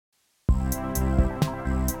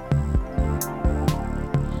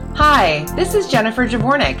Hi, this is Jennifer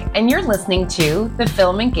Javornik, and you're listening to the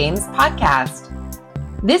Filament Games Podcast.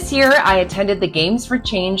 This year, I attended the Games for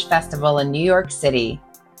Change Festival in New York City.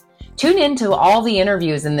 Tune in to all the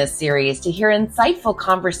interviews in this series to hear insightful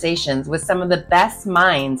conversations with some of the best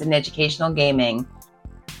minds in educational gaming.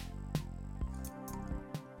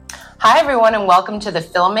 Hi, everyone, and welcome to the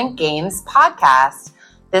Filament Games Podcast.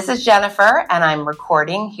 This is Jennifer, and I'm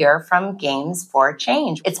recording here from Games for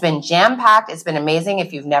Change. It's been jam-packed. It's been amazing.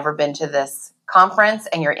 If you've never been to this conference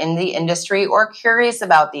and you're in the industry or curious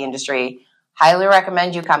about the industry, highly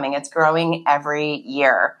recommend you coming. It's growing every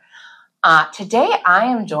year. Today, I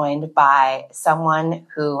am joined by someone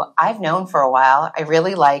who I've known for a while, I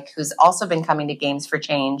really like, who's also been coming to Games for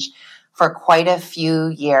Change for quite a few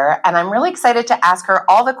years. And I'm really excited to ask her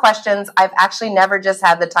all the questions I've actually never just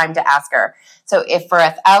had the time to ask her. So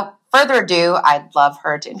without further ado, I'd love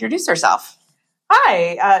her to introduce herself.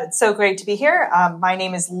 Hi, it's so great to be here. My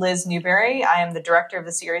name is Liz Newbury. I am the director of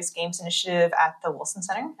the Serious Games Initiative at the Wilson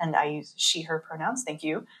Center, and I use she, her pronouns. Thank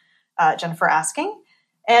you, Jen, for asking.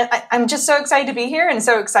 And I'm just so excited to be here and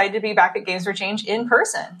so excited to be back at Games for Change in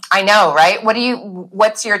person. I know, right?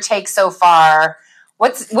 What's your take so far?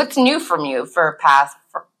 What's new from you from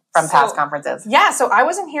past conferences? Yeah, so I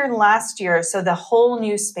wasn't here last year, so the whole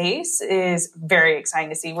new space is very exciting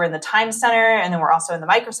to see. We're in the Time Center, and then we're also in the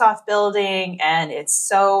Microsoft building, and it's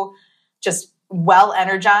so just well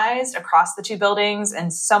energized across the two buildings,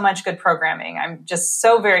 and so much good programming. I'm just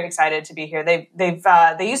so very excited to be here. They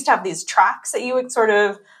used to have these tracks that you would sort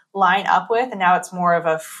of line up with, and now it's more of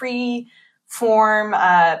a free form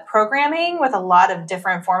programming with a lot of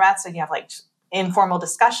different formats. So you have like informal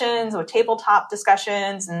discussions with tabletop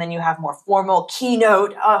discussions, and then you have more formal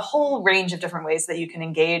keynote, a whole range of different ways that you can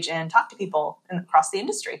engage and talk to people across the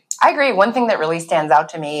industry. I agree. One thing that really stands out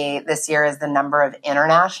to me this year is the number of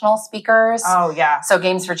international speakers. Oh, yeah. So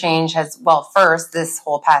Games for Change first, this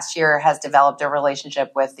whole past year has developed a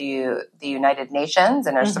relationship with the United Nations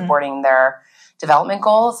and are supporting their development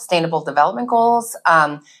goals, sustainable development goals.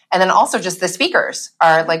 And then also just the speakers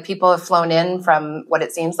are like people have flown in from what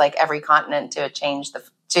it seems like every continent to attend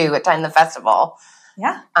the festival.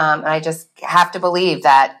 Yeah. And I just have to believe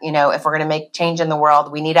that, if we're going to make change in the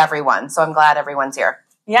world, we need everyone. So I'm glad everyone's here.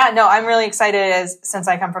 Yeah, no, I'm really excited since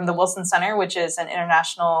I come from the Wilson Center, which is an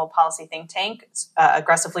international policy think tank,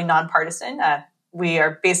 aggressively nonpartisan. We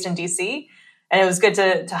are based in DC. And it was good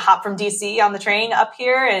to hop from DC on the train up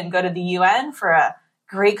here and go to the UN for a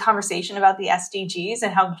great conversation about the SDGs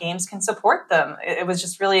and how games can support them. It was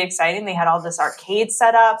just really exciting. They had all this arcade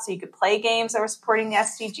set up so you could play games that were supporting the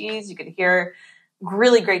SDGs. You could hear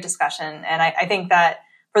really great discussion. And I think that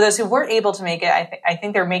for those who weren't able to make it, I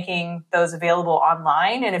think they're making those available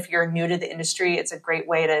online. And if you're new to the industry, it's a great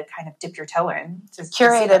way to kind of dip your toe in.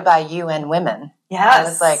 Curated by UN women. Yes. I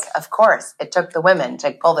was like, of course, it took the women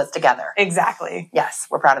to pull this together. Exactly. Yes,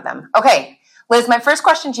 we're proud of them. Okay, Liz, my first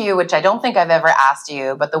question to you, which I don't think I've ever asked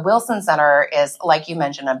you, but the Wilson Center is, like you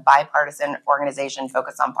mentioned, a bipartisan organization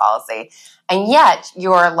focused on policy. And yet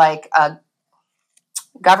you're like a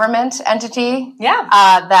government entity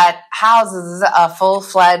that houses a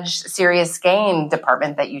full-fledged serious game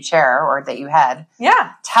department that you chair or that you head.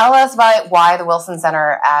 Yeah. Tell us why the Wilson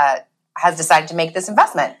Center has decided to make this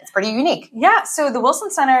investment. It's pretty unique. Yeah, so the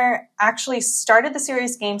Wilson Center actually started the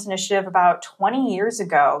Serious Games Initiative about 20 years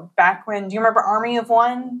ago, back when, do you remember Army of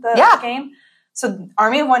One, the game? So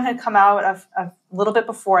Army of One had come out a little bit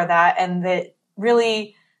before that, and that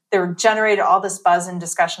really there generated all this buzz and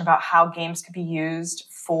discussion about how games could be used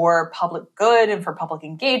for public good and for public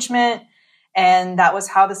engagement. And that was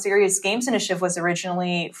how the Serious Games Initiative was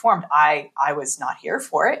originally formed. I was not here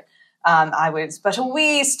for it. I was a special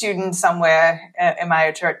wee student somewhere in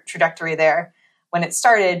my trajectory there when it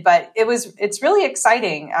started, but it's really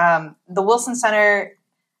exciting. The Wilson Center,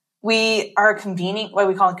 we are what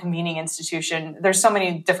we call a convening institution. There's so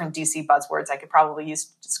many different DC buzzwords I could probably use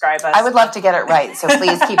to describe us. I would love to get it right, so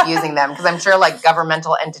please keep using them, because I'm sure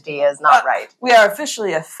governmental entity is not right. We are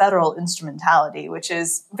officially a federal instrumentality, which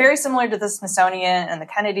is very similar to the Smithsonian and the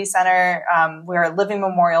Kennedy Center. We're a living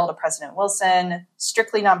memorial to President Wilson,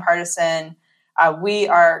 strictly nonpartisan. We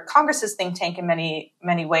are Congress's think tank in many,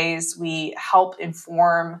 many ways. We help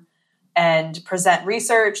inform and present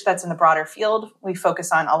research that's in the broader field. We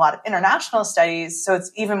focus on a lot of international studies, so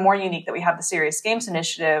it's even more unique that we have the Serious Games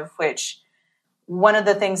Initiative, which one of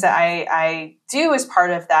the things that I do as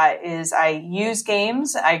part of that is I use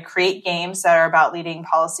games. I create games that are about leading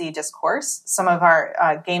policy discourse. Some of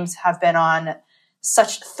our games have been on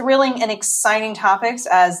such thrilling and exciting topics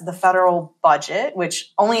as the federal budget,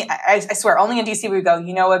 which I swear, only in DC we would go,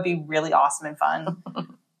 it would be really awesome and fun.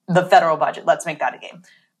 The federal budget, let's make that a game.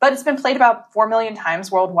 but it's been played about 4 million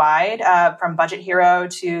times worldwide, from Budget Hero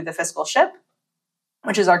to The Fiscal Ship,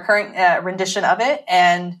 which is our current rendition of it.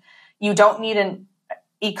 And you don't need an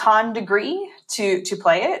econ degree to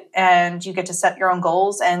play it, and you get to set your own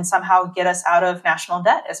goals and somehow get us out of national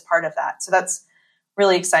debt as part of that. So that's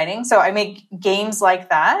really exciting. So I make games like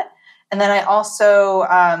that. And then I also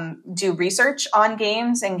do research on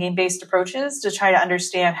games and game-based approaches to try to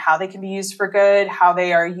understand how they can be used for good, how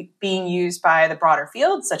they are being used by the broader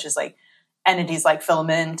field, such as like entities like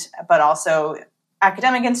Filament, but also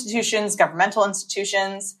academic institutions, governmental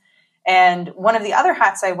institutions. And one of the other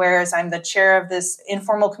hats I wear is I'm the chair of this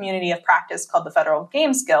informal community of practice called the Federal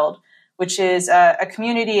Games Guild, which is a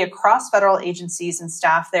community across federal agencies and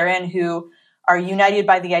staff therein who are united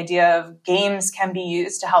by the idea of games can be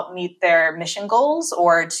used to help meet their mission goals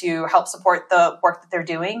or to help support the work that they're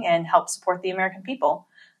doing and help support the American people.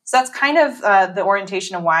 So that's kind of the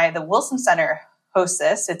orientation of why the Wilson Center hosts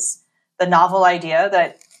this. It's the novel idea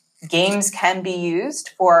that games can be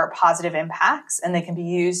used for positive impacts and they can be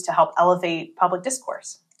used to help elevate public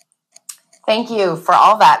discourse. Thank you for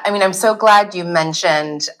all that. I mean, I'm so glad you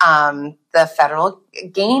mentioned the Federal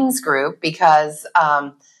Games Group because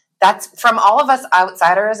that's from all of us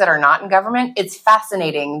outsiders that are not in government. It's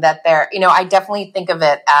fascinating that I definitely think of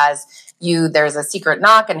it as there's a secret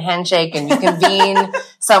knock and handshake and you convene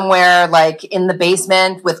somewhere like in the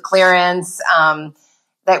basement with clearance,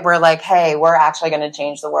 that we're like, hey, we're actually going to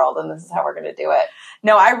change the world and this is how we're going to do it.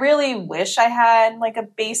 No, I really wish I had like a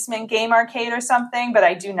basement game arcade or something, but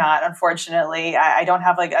I do not, unfortunately. I don't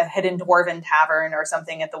have like a hidden dwarven tavern or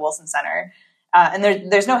something at the Wilson Center. And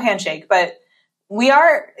there's no handshake, but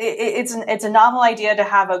it's a novel idea to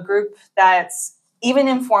have a group that's even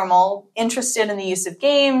informal, interested in the use of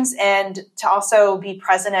games, and to also be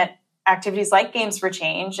present at activities like Games for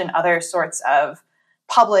Change and other sorts of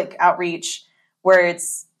public outreach where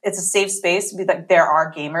it's a safe space. There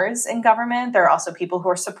are gamers in government. There are also people who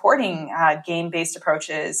are supporting game-based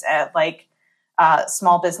approaches at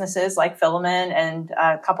small businesses like Filament and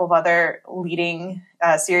a couple of other leading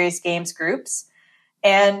serious games groups.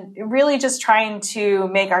 And really just trying to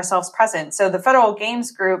make ourselves present. So the Federal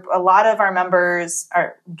Games Group, a lot of our members,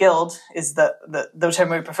 our guild is the term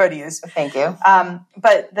we prefer to use. Thank you.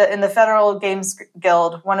 But in the Federal Games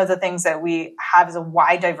Guild, one of the things that we have is a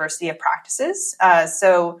wide diversity of practices.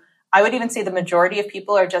 So I would even say the majority of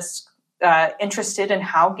people are just interested in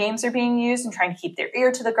how games are being used and trying to keep their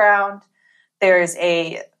ear to the ground. There's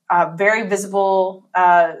a very visible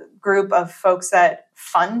group of folks that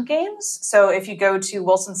fund games. So if you go to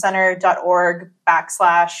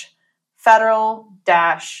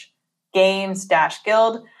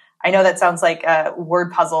wilsoncenter.org/federal-games-guild, I know that sounds like a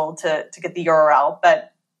word puzzle to get the URL,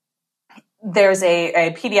 but there's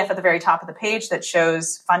a PDF at the very top of the page that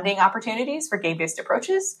shows funding opportunities for game-based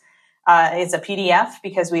approaches. It's a PDF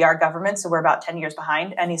because we are government, so we're about 10 years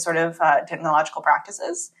behind any sort of technological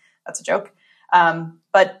practices. That's a joke.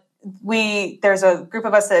 But there's a group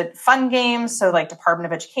of us that fund games, so like Department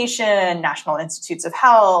of Education, National Institutes of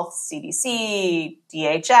Health, CDC,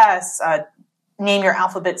 DHS, name your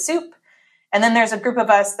alphabet soup. And then there's a group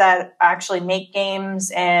of us that actually make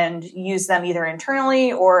games and use them either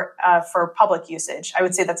internally or for public usage. I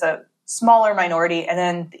would say that's a smaller minority. And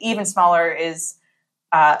then the even smaller is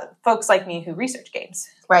folks like me who research games.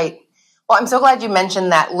 Right. Well, I'm so glad you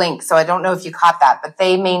mentioned that link. So I don't know if you caught that, but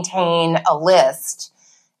they maintain a list.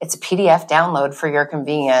 It's a PDF download for your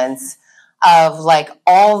convenience of like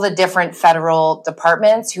all the different federal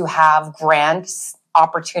departments who have grants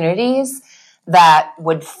opportunities that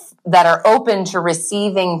are open to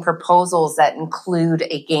receiving proposals that include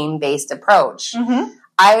a game-based approach. Mm-hmm.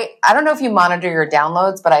 I don't know if you monitor your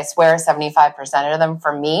downloads, but I swear 75% of them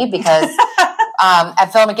for me because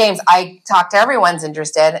at Filament Games, I talk to everyone's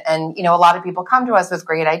interested. And, a lot of people come to us with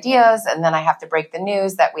great ideas. And then I have to break the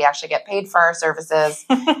news that we actually get paid for our services.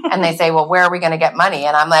 And they say, well, where are we going to get money?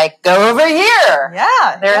 And I'm like, go over here.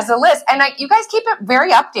 Yeah. There's a list. And you guys keep it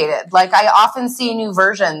very updated. Like I often see new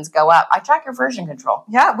versions go up. I track your version control.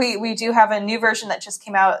 Yeah, we do have a new version that just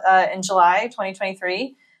came out in July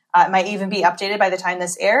 2023. It might even be updated by the time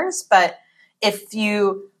this airs. But if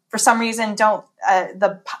you, for some reason, don't,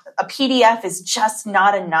 a PDF is just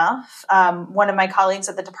not enough. One of my colleagues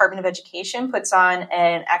at the Department of Education puts on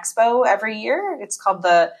an expo every year. It's called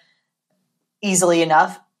the, easily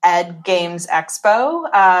enough, Ed Games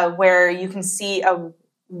Expo, where you can see a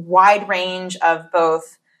wide range of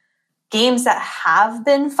both games that have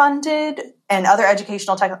been funded and other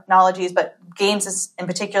educational technologies, but games in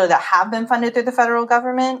particular that have been funded through the federal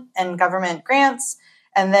government and government grants.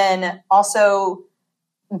 And then also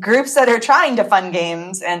groups that are trying to fund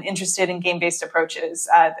games and interested in game-based approaches.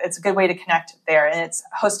 It's a good way to connect there. And it's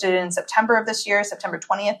hosted in September of this year. September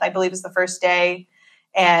 20th, I believe, is the first day.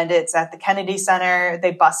 And it's at the Kennedy Center.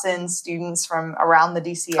 They bus in students from around the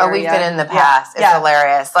DC area. Oh, we've been in the past. It's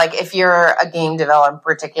hilarious. Like, if you're a game developer in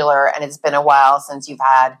particular and it's been a while since you've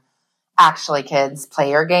had actually kids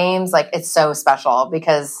play your games, like, it's so special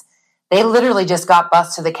because they literally just got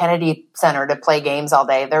bused to the Kennedy Center to play games all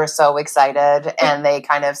day. They're so excited, and they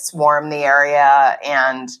kind of swarm the area.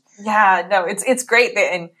 And yeah, no, it's great.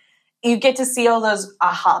 And you get to see all those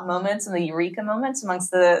aha moments and the eureka moments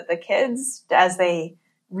amongst the kids as they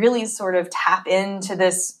really sort of tap into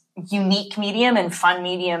this unique medium and fun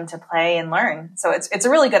medium to play and learn. So it's a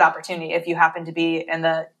really good opportunity if you happen to be in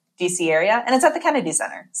the DC area, and it's at the Kennedy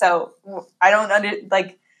Center. So I don't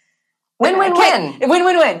Win-win-win.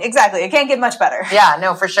 Win-win-win. Exactly. It can't get much better. Yeah,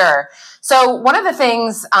 no, for sure. So one of the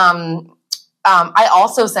things I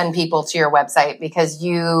also send people to your website because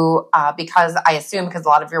because a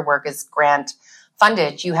lot of your work is grant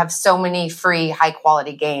funded, you have so many free high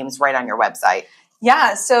quality games right on your website.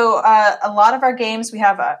 Yeah. So a lot of our games, we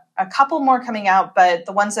have a couple more coming out, but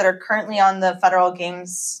the ones that are currently on the Federal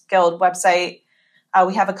Games Guild website,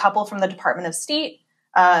 we have a couple from the Department of State.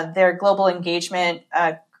 Their global engagement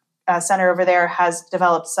center over there has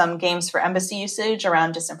developed some games for embassy usage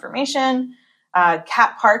around disinformation.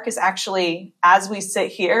 Cat Park is actually, as we sit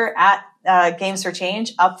here at Games for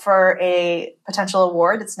Change, up for a potential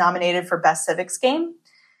award. It's nominated for Best Civics Game.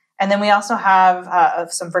 And then we also have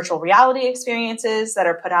some virtual reality experiences that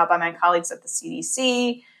are put out by my colleagues at the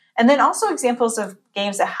CDC. And then also examples of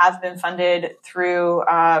games that have been funded through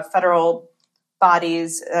federal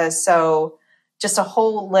bodies. So just a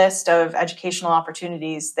whole list of educational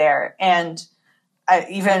opportunities there. And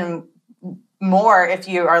even more, if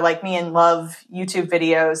you are like me and love YouTube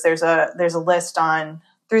videos, there's a list on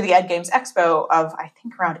through the Ed Games Expo of, I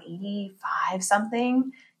think, around 85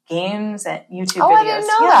 something games and YouTube videos. I didn't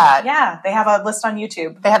know that. Yeah, they have a list on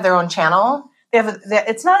YouTube. They have their own channel?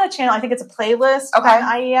 It's not a channel. I think it's a playlist on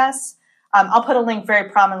IES. I'll put a link very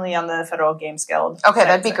prominently on the Federal Games Guild. Okay,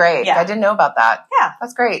 that'd be great. Yeah. I didn't know about that. Yeah.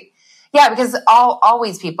 That's great. Yeah, because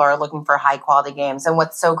always people are looking for high quality games. And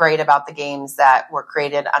what's so great about the games that were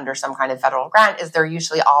created under some kind of federal grant is they're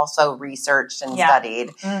usually also researched and studied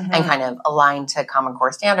and kind of aligned to Common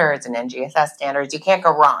Core standards and NGSS standards. You can't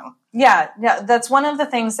go wrong. Yeah. That's one of the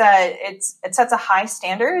things that it sets a high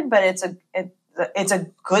standard, but it's a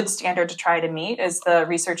good standard to try to meet is the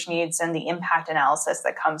research needs and the impact analysis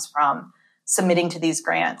that comes from submitting to these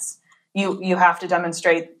grants. You have to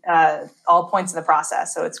demonstrate all points in the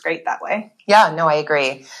process. So it's great that way. Yeah, no, I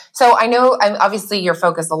agree. So I know, obviously you're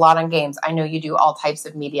focused a lot on games. I know you do all types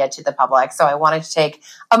of media to the public. So I wanted to take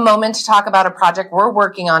a moment to talk about a project we're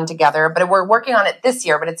working on together, but we're working on it this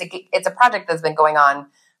year, but it's a project that's been going on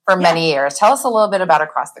for many years. Tell us a little bit about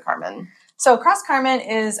Across the Carmen. So Across Carmen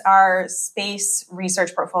is our space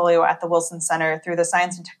research portfolio at the Wilson Center through the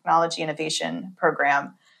Science and Technology Innovation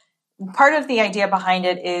Program. Part of the idea behind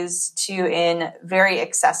it is to, in very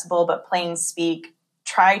accessible but plain speak,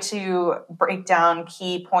 try to break down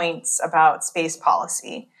key points about space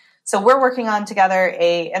policy. So we're working on together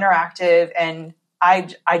a interactive, and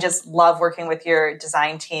I just love working with your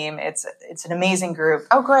design team. It's an amazing group.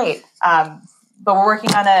 Oh, great. But we're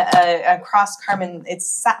working on a Across Carmen.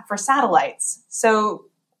 It's for satellites. So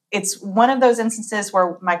it's one of those instances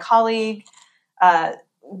where my colleague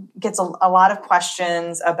gets a lot of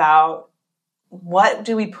questions about what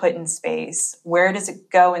do we put in space? Where does it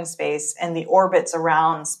go in space? And the orbits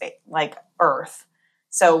around space, like Earth.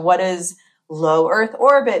 So what does low Earth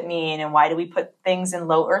orbit mean? And why do we put things in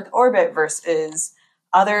low Earth orbit versus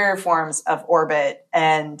other forms of orbit?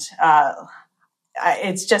 And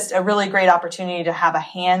it's just a really great opportunity to have a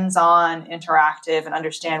hands-on interactive and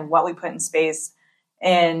understand what we put in space.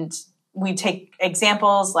 And we take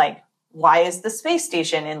examples like, why is the space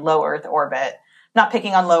station in low Earth orbit? Not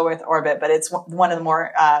picking on low Earth orbit, but it's one of the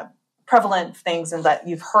more prevalent things that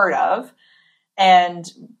you've heard of. And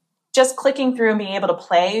just clicking through and being able to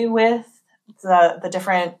play with the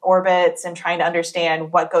different orbits and trying to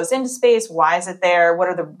understand what goes into space, why is it there, what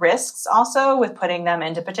are the risks also with putting them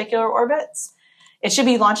into particular orbits. It should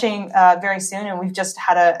be launching very soon, and we've just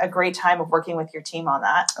had a great time of working with your team on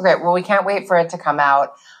that. Okay, well, we can't wait for it to come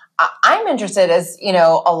out. I'm interested, as you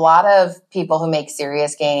know, a lot of people who make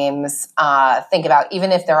serious games think about,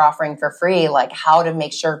 even if they're offering for free, like how to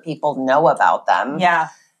make sure people know about them. Yeah.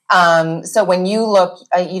 So when you look,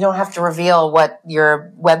 you don't have to reveal what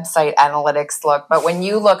your website analytics look, but when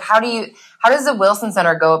you look, how does the Wilson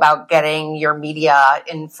Center go about getting your media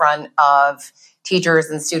in front of teachers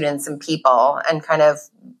and students and people, and kind of,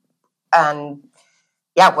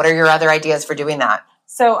 what are your other ideas for doing that?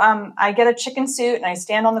 So I get a chicken suit and I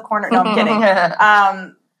stand on the corner. No, I'm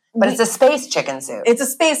kidding. But it's a space chicken suit. It's a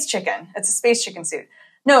space chicken. It's a space chicken suit.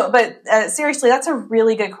 No, but seriously, that's a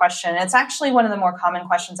really good question. It's actually one of the more common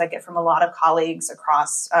questions I get from a lot of colleagues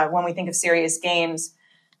across when we think of serious games.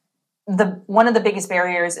 One of the biggest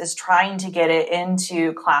barriers is trying to get it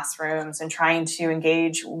into classrooms and trying to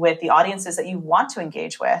engage with the audiences that you want to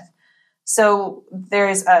engage with. So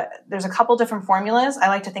there's a couple different formulas. I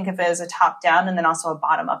like to think of it as a top-down and then also a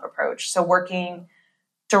bottom-up approach. So working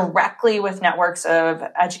directly with networks of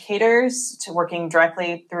educators to working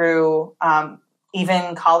directly through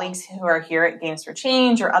even colleagues who are here at Games for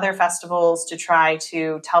Change or other festivals to try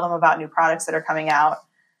to tell them about new products that are coming out.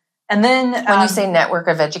 And then when you say network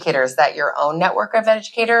of educators, is that your own network of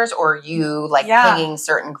educators, or you pinging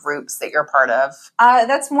certain groups that you're part of?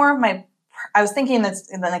 That's more of I was thinking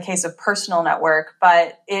that's in the case of personal network,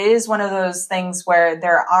 but it is one of those things where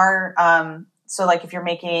there are, so like if you're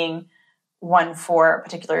making one for a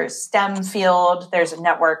particular STEM field, there's a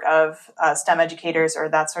network of STEM educators or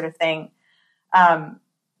that sort of thing.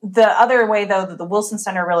 The other way, though, that the Wilson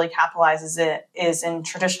Center really capitalizes it is in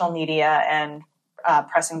traditional media and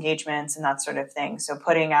press engagements and that sort of thing. So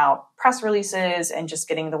putting out press releases and just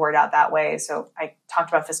getting the word out that way. So I talked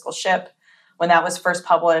about Fiscal Ship. When that was first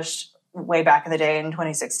published way back in the day in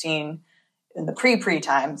 2016, in the pre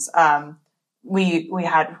times, we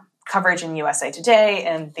had coverage in USA Today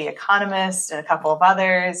and The Economist and a couple of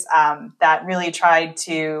others that really tried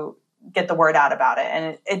to get the word out about it.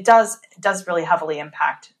 And it does really heavily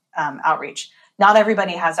impact outreach. Not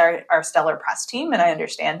everybody has our stellar press team, and I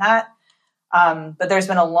understand that. But there's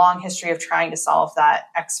been a long history of trying to solve that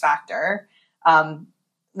X factor.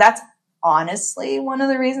 That's honestly one of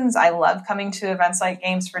the reasons I love coming to events like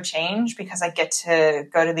Games for Change, because I get to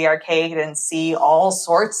go to the arcade and see all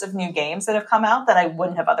sorts of new games that have come out that I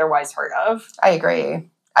wouldn't have otherwise heard of. I agree.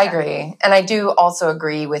 And I do also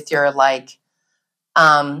agree with your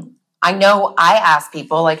I know I ask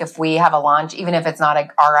people, if we have a launch, even if it's not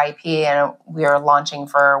our IP and we are launching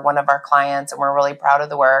for one of our clients and we're really proud of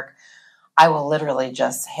the work, I will literally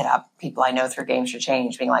just hit up people I know through Games for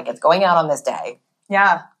Change being like, it's going out on this day.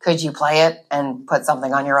 Yeah. Could you play it and put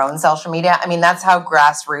something on your own social media? I mean, that's how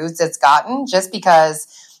grassroots it's gotten, just because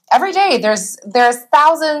every day there's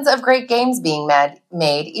thousands of great games being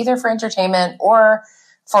made either for entertainment or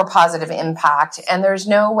for positive impact. And there's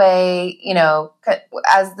no way,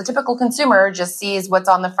 as the typical consumer just sees what's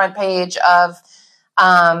on the front page of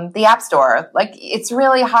the App Store. It's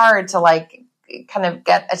really hard to kind of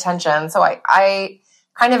get attention. So I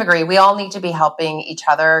kind of agree. We all need to be helping each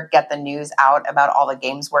other get the news out about all the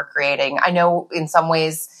games we're creating. I know in some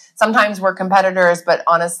ways, sometimes we're competitors, but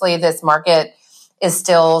honestly, this market is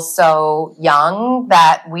still so young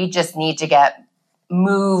that we just need to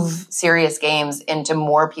move serious games into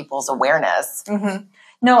more people's awareness. Mm-hmm.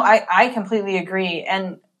 No, I completely agree.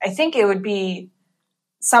 And I think it would be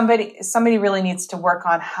somebody really needs to work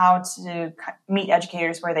on how to meet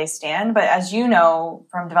educators where they stand. But as you know,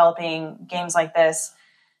 from developing games like this,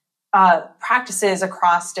 practices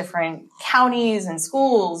across different counties and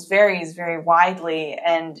schools varies very widely.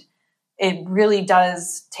 And it really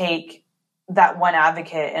does take that one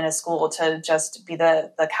advocate in a school to just be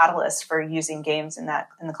the catalyst for using games in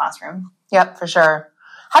the classroom. Yep, for sure.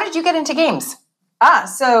 How did you get into games?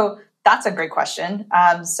 So that's a great question.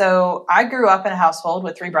 So I grew up in a household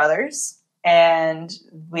with 3 brothers, and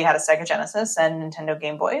we had a Sega Genesis and Nintendo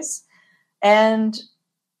Game Boys. And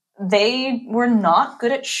they were not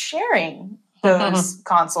good at sharing those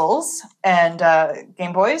consoles and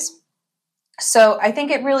Game Boys. So I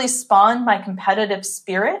think it really spawned my competitive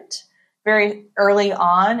spirit very early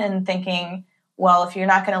on, and thinking, well, if you're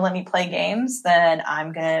not going to let me play games, then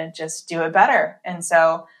I'm going to just do it better. And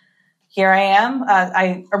so here I am.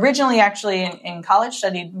 I originally actually in college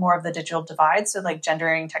studied more of the digital divide, so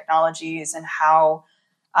gendering technologies and how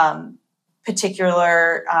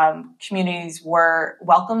particular communities were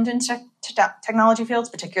welcomed into technology fields,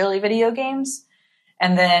 particularly video games.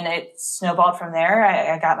 And then it snowballed from there.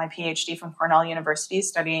 I got my PhD from Cornell University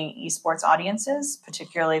studying esports audiences,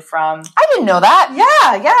 particularly from... I didn't know that.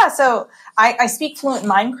 Yeah. So I speak fluent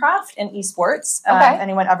Minecraft and esports. Okay. If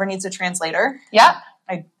anyone ever needs a translator. Yeah.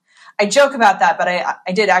 I joke about that, but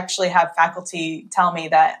I did actually have faculty tell me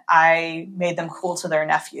that I made them cool to their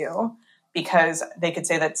nephew because they could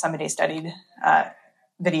say that somebody studied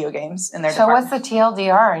video games in their department. So what's the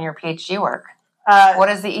TLDR in your PhD work? What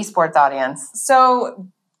is the esports audience? So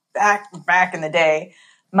back in the day,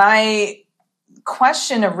 my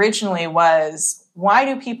question originally was, why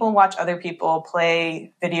do people watch other people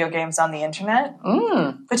play video games on the internet?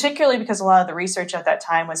 Particularly because a lot of the research at that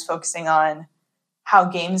time was focusing on how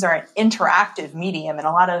games are an interactive medium and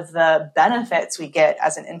a lot of the benefits we get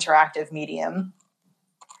as an interactive medium.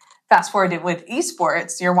 Fast forward with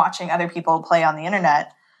esports, you're watching other people play on the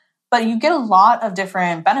internet, but you get a lot of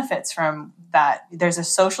different benefits from that. There's a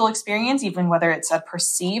social experience, even whether it's a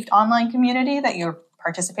perceived online community that you're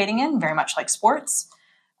participating in, very much like sports,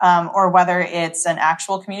 or whether it's an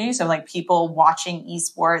actual community, so like people watching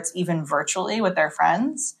esports even virtually with their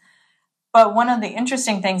friends. But one of the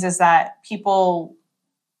interesting things is that people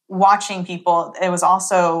watching people, it was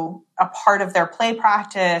also a part of their play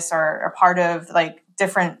practice or a part of like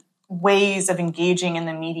different ways of engaging in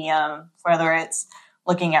the medium, whether it's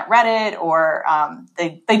looking at Reddit or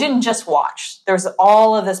they didn't just watch. There's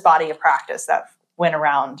all of this body of practice that went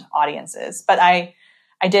around audiences. But I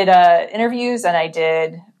did interviews and I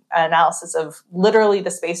did analysis of literally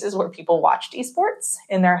the spaces where people watched esports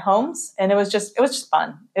in their homes, and it was just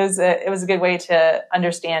fun. It was a good way to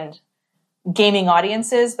understand gaming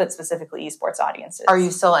audiences, but specifically esports audiences. Are you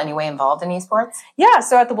still any way involved in esports? Yeah,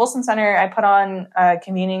 so at the Wilson Center, I put on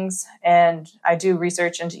convenings and I do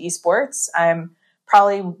research into esports.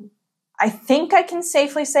 I think I can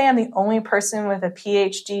safely say I'm the only person with a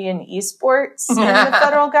PhD in esports in the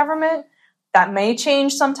federal government. That may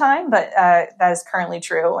change sometime, but that is currently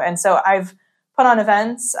true. And so I've put on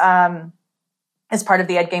events as part of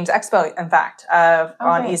the Ed Games Expo, in fact,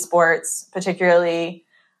 on esports, particularly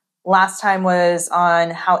last time was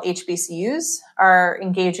on how HBCUs are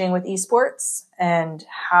engaging with esports and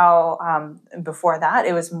how before that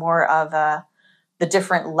it was more of the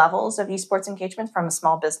different levels of esports engagement from a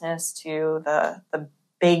small business to the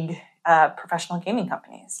big professional gaming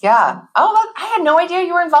companies. Yeah. Oh, I had no idea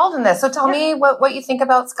you were involved in this. So tell me what you think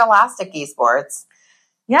about scholastic esports.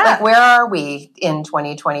 Yeah. Like, where are we in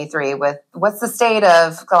 2023 with what's the state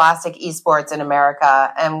of scholastic esports in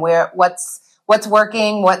America, and what's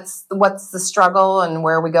working, what's the struggle, and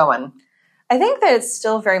where are we going? I think that it's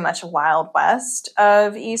still very much a wild west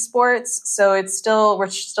of esports. So we're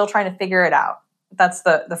still trying to figure it out. That's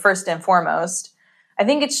the first and foremost. I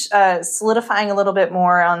think it's solidifying a little bit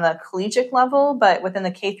more on the collegiate level, but within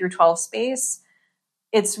the K through 12 space,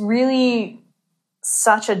 it's really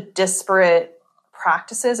such a disparate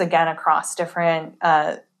practices, again, across different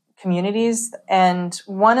communities. And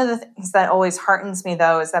one of the things that always heartens me,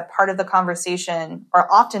 though, is that part of the conversation,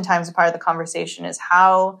 or oftentimes a part of the conversation, is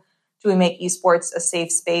how do we make esports a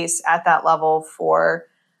safe space at that level for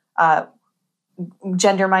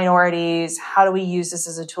gender minorities? How do we use this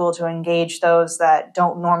as a tool to engage those that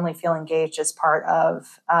don't normally feel engaged as part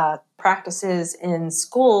of practices in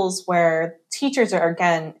schools where teachers are,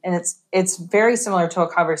 again, and it's very similar to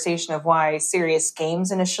a conversation of why serious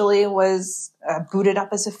games initially was booted up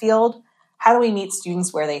as a field. How do we meet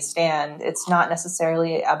students where they stand? It's not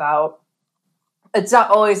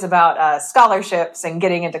always about scholarships and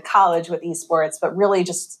getting into college with esports, but really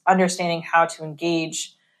just understanding how to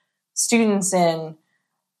engage students in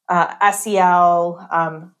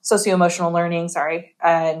SEL, socio-emotional learning,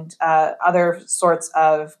 and other sorts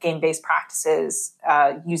of game-based practices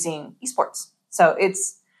using esports. So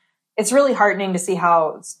it's really heartening to see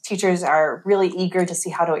how teachers are really eager to see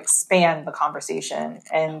how to expand the conversation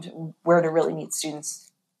and where to really meet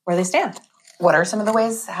students where they stand. What are some of the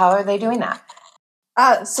ways? How are they doing that?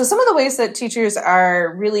 So some of the ways that teachers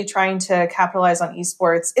are really trying to capitalize on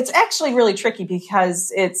esports, it's actually really tricky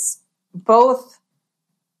because it's both,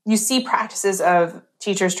 you see practices of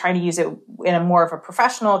teachers trying to use it in a more of a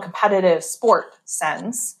professional, competitive sport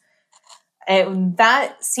sense. And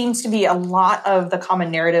that seems to be a lot of the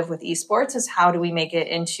common narrative with esports is how do we make it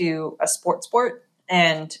into a sport?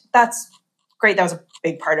 And that's great. That was a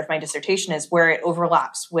big part of my dissertation is where it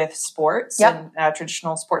overlaps with sports and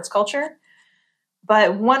traditional sports culture.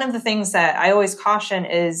 But one of the things that I always caution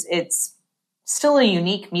is it's still a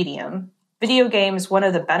unique medium. Video games, one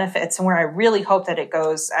of the benefits, and where I really hope that it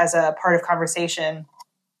goes as a part of conversation,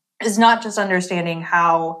 is not just understanding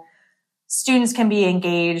how students can be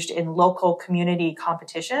engaged in local community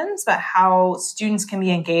competitions, but how students can be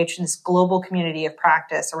engaged in this global community of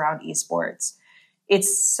practice around esports.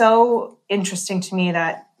 It's so interesting to me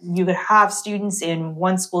that you could have students in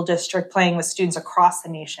one school district playing with students across the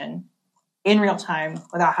nation in real time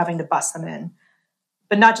without having to bus them in.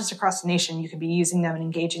 But not just across the nation, you could be using them and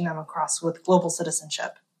engaging them across with global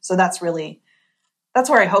citizenship. So that's where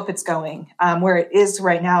I hope it's going. Where it is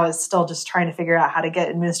right now is still just trying to figure out how to get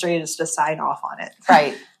administrators to sign off on it.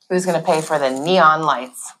 Right. Who's going to pay for the neon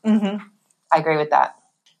lights? Mm-hmm. I agree with that.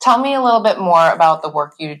 Tell me a little bit more about the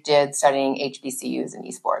work you did studying HBCUs and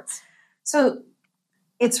esports. So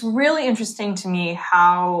it's really interesting to me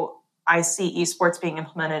how I see esports being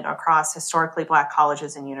implemented across historically Black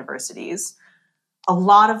colleges and universities. A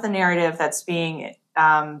lot of the narrative that's being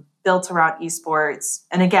built around esports,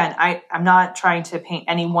 and again, I'm not trying to paint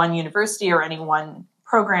any one university or any one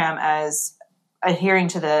program as adhering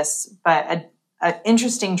to this, but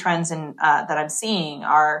interesting trends that I'm seeing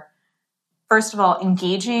are, first of all,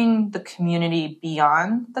 engaging the community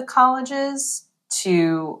beyond the colleges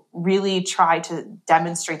to really try to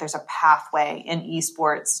demonstrate there's a pathway in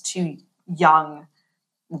esports to young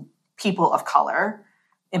people of color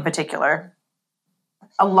in particular.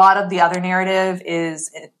 A lot of the other narrative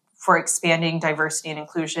is for expanding diversity and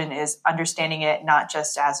inclusion is understanding it not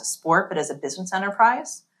just as a sport, but as a business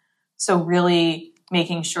enterprise. So really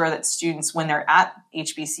making sure that students, when they're at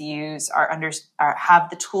HBCUs, have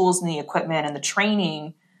the tools and the equipment and the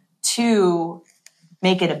training to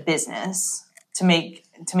make it a business, to make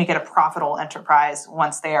it a profitable enterprise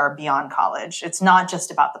once they are beyond college. It's not just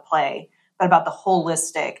about the play, but about the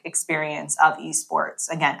holistic experience of esports,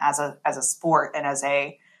 again, as a sport and as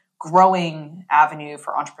a growing avenue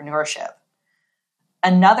for entrepreneurship.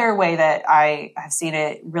 Another way that I have seen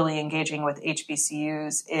it really engaging with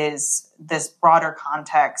HBCUs is this broader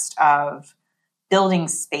context of building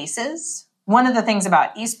spaces. One of the things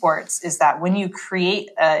about esports is that when you create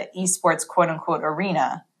an esports quote-unquote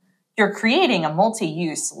arena, you're creating a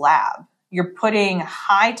multi-use lab. You're putting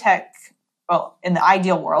high-tech, well, in the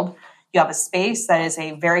ideal world, you have a space that is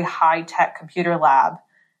a very high-tech computer lab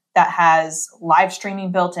that has live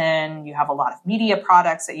streaming built in. You have a lot of media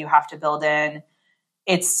products that you have to build in.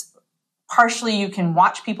 It's partially you can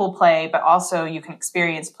watch people play, but also you can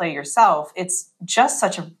experience play yourself. It's just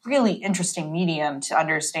such a really interesting medium to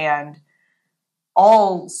understand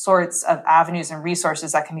all sorts of avenues and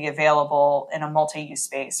resources that can be available in a multi-use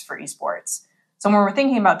space for esports. So when we're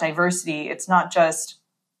thinking about diversity, it's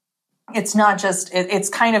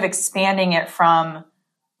kind of expanding it from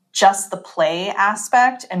just the play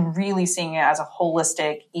aspect and really seeing it as a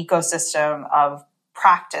holistic ecosystem of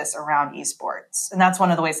practice around esports. And that's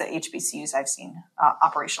one of the ways that HBCUs I've seen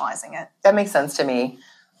operationalizing it. That makes sense to me.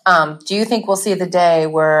 Do you think we'll see the day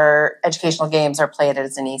where educational games are played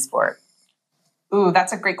as an esport? Ooh,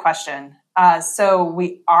 that's a great question. So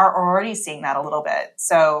we are already seeing that a little bit.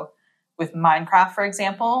 So with Minecraft, for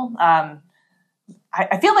example,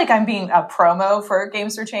 I feel like I'm being a promo for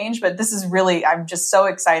Games for Change, but this is really, I'm just so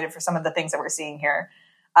excited for some of the things that we're seeing here.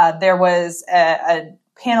 There was a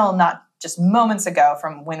panel not just moments ago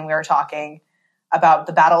from when we were talking about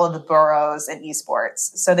the Battle of the Boroughs in esports.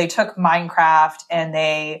 So they took Minecraft and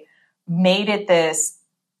they made it this,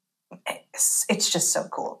 it's just so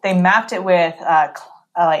cool. They mapped it with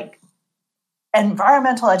like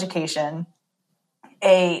environmental education,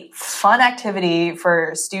 a fun activity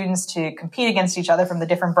for students to compete against each other from the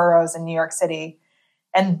different boroughs in New York City,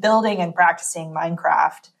 and building and practicing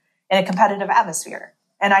Minecraft in a competitive atmosphere.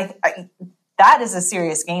 And I that is a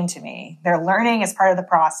serious game to me. They're learning as part of the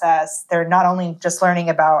process. They're not only just learning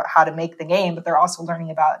about how to make the game, but they're also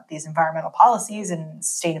learning about these environmental policies and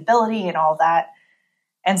sustainability and all that.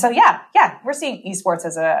 And so, yeah, we're seeing esports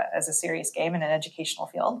as a serious game in an educational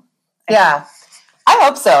field. Yeah, I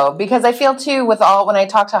hope so, because I feel too when I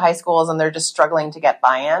talk to high schools and they're just struggling to get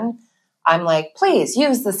buy-in, I'm like, please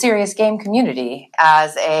use the serious game community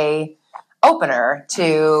as a opener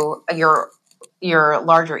to your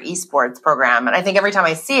larger esports program. And I think every time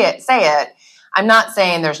I say it, I'm not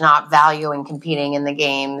saying there's not value in competing in the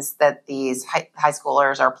games that these high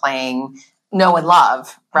schoolers are playing, know and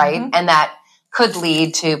love, right? Mm-hmm. And that could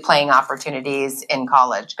lead to playing opportunities in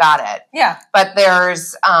college. Got it. Yeah. But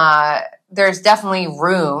there's definitely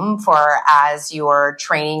room for, as you're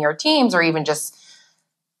training your teams or even just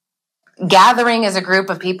gathering as a group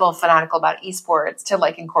of people fanatical about esports, to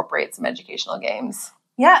like incorporate some educational games.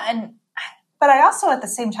 Yeah. But I also at the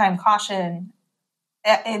same time caution,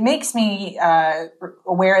 it makes me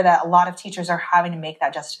aware that a lot of teachers are having to make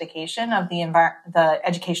that justification of the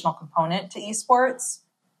educational component to esports.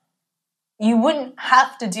 You wouldn't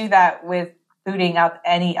have to do that with booting up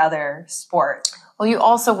any other sport. Well, you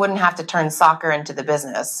also wouldn't have to turn soccer into the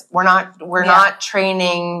business. We're not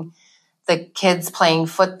training the kids playing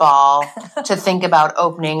football to think about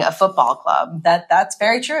opening a football club. That's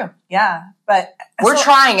very true. Yeah. But we're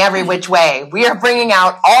trying every which way. We are bringing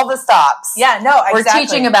out all the stops. Yeah, no, exactly. We're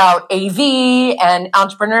teaching about AV and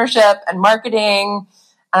entrepreneurship and marketing.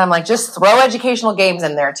 And I'm like, just throw educational games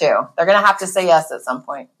in there too. They're going to have to say yes at some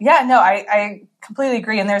point. Yeah, no, I completely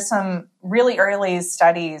agree. And there's some really early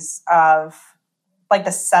studies of like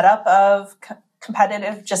the setup of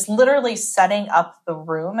competitive, just literally setting up the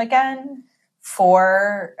room again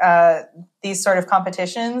for these sort of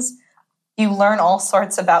competitions, you learn all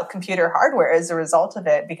sorts about computer hardware as a result of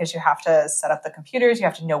it, because you have to set up the computers. You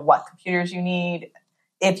have to know what computers you need.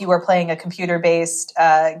 If you are playing a computer-based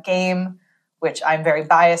game, which I'm very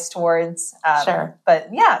biased towards. Sure. But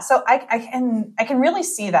yeah, so I can really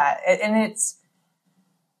see that. And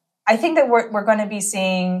I think that we're going to be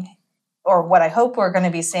seeing, or what I hope we're going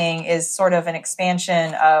to be seeing, is sort of an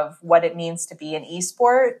expansion of what it means to be an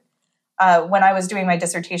esport. When I was doing my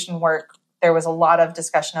dissertation work, there was a lot of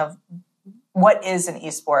discussion of what is an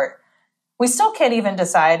esport. We still can't even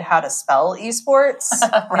decide how to spell esports.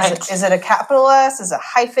 Right. Is it a capital S? Is it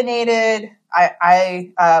hyphenated?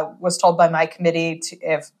 I was told by my committee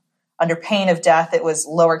if under pain of death it was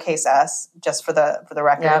lowercase s, just for the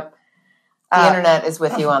record. Yep. The internet is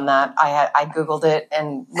with you on that. I Googled it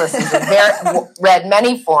and listened to read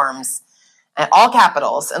many forms, and all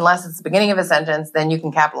capitals, unless it's the beginning of a sentence, then you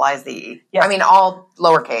can capitalize the E. Yep. I mean, all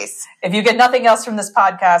lowercase. If you get nothing else from this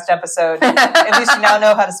podcast episode, at least you now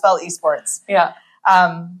know how to spell esports. Yeah.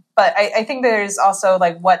 But I think there's also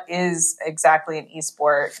like, what is exactly an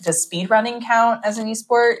esport? Does speedrunning count as an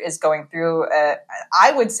esport? Is going through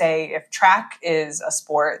I would say if track is a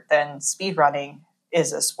sport, then speedrunning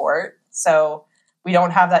is a sport. So we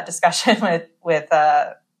don't have that discussion with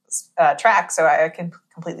track. So I can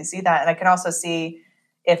completely see that. And I can also see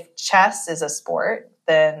if chess is a sport,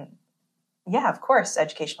 then yeah, of course,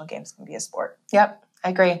 educational games can be a sport. Yep, I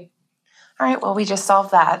agree. All right, well, we just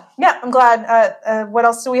solved that. Yeah, I'm glad. What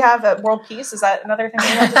else do we have? World peace? Is that another thing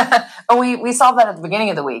we have? Oh, we solved that at the beginning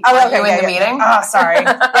of the week. Oh, okay. You in the meeting? Oh, sorry.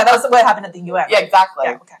 Yeah, that was what happened at the UN. Yeah, exactly.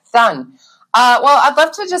 Yeah, okay. Done. Well, I'd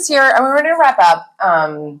love to just hear, and we're going to wrap up.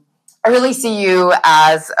 I really see you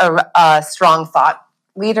as a strong thought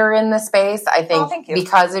leader in this space. I think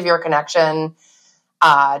because of your connection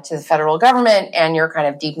to the federal government and your kind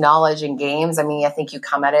of deep knowledge in games, I mean, I think you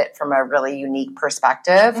come at it from a really unique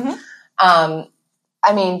perspective. Mm-hmm.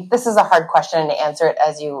 I mean, this is a hard question to answer it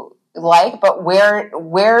as you like, but where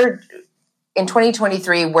in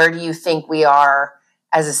 2023, where do you think we are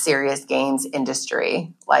as a serious games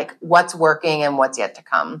industry? Like, what's working and what's yet to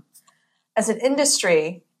come? As an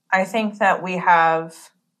industry, I think that we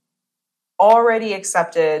have already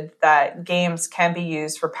accepted that games can be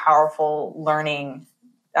used for powerful learning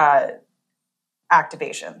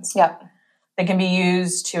activations. Yep. They can be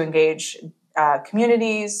used to engage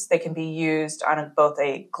communities. They can be used on both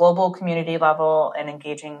a global community level and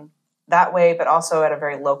engaging that way, but also at a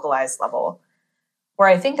very localized level. Where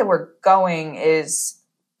I think that we're going is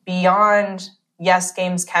beyond, yes,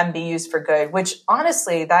 games can be used for good, which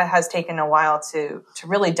honestly, that has taken a while to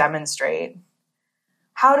really demonstrate.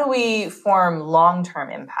 How do we form long-term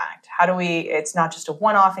impact? How do it's not just a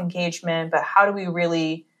one-off engagement, but how do we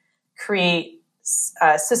really create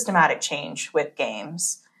systematic change with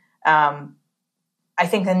games? I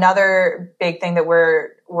think another big thing that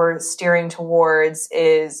we're steering towards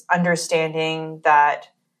is understanding that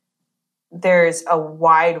there's a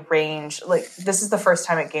wide range. Like, this is the first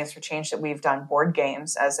time at Games for Change that we've done board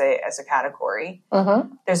games as a category.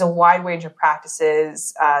 Mm-hmm. There's a wide range of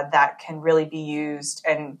practices that can really be used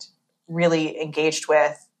and really engaged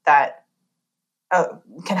with that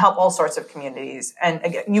can help all sorts of communities. And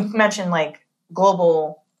again, you mentioned like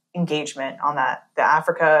global engagement on that, the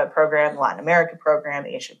Africa program, the Latin America program,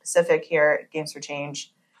 the Asia Pacific here at Games for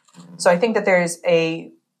Change. So I think that there's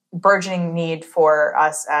a burgeoning need for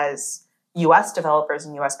us as U.S. developers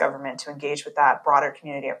and U.S. government to engage with that broader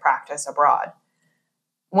community of practice abroad.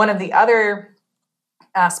 One of the other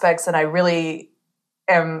aspects that I really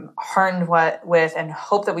am heartened with and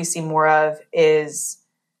hope that we see more of is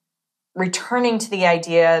returning to the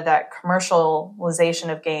idea that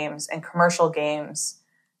commercialization of games and commercial games,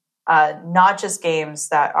 not just games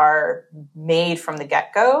that are made from the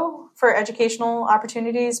get-go for educational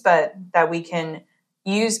opportunities, but that we can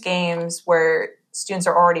use games where students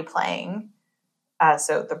are already playing.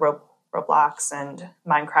 So the Roblox and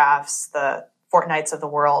Minecrafts, the Fortnites of the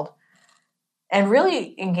world, and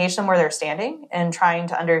really engage them where they're standing and trying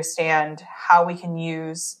to understand how we can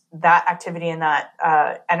use that activity and that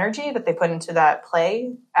energy that they put into that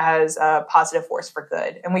play as a positive force for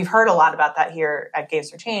good. And we've heard a lot about that here at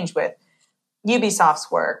Games for Change with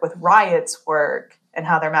Ubisoft's work, with Riot's work, and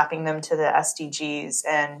how they're mapping them to the SDGs.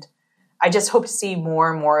 And I just hope to see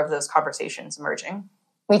more and more of those conversations emerging.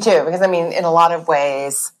 Me too, because I mean, in a lot of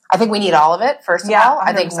ways, I think we need all of it, first of all. 100%.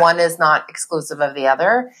 I think one is not exclusive of the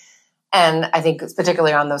other. And I think it's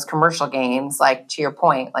particularly on those commercial games, like to your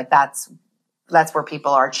point, like that's where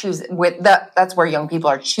people are choosing that's where young people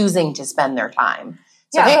are choosing to spend their time.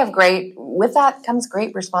 So they have with that comes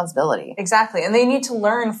great responsibility. Exactly. And they need to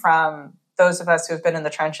learn from those of us who have been in the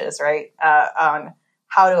trenches, right, on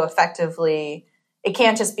how to effectively, it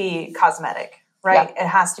can't just be cosmetic, right? Yeah. It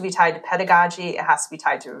has to be tied to pedagogy. It has to be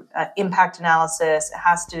tied to impact analysis. It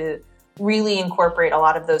has to really incorporate a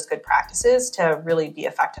lot of those good practices to really be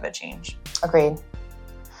effective at change. Agreed.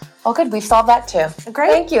 Well, good. We've solved that too.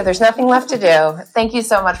 Great. Thank you. There's nothing left to do. Thank you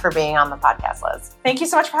so much for being on the podcast, Liz. Thank you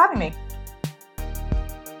so much for having me.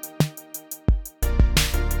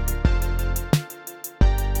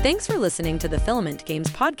 Thanks for listening to the Filament Games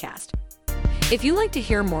Podcast. If you like to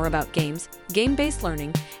hear more about games, game-based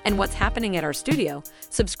learning, and what's happening at our studio,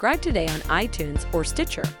 subscribe today on iTunes or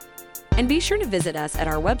Stitcher. And be sure to visit us at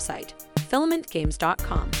our website,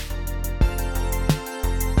 filamentgames.com.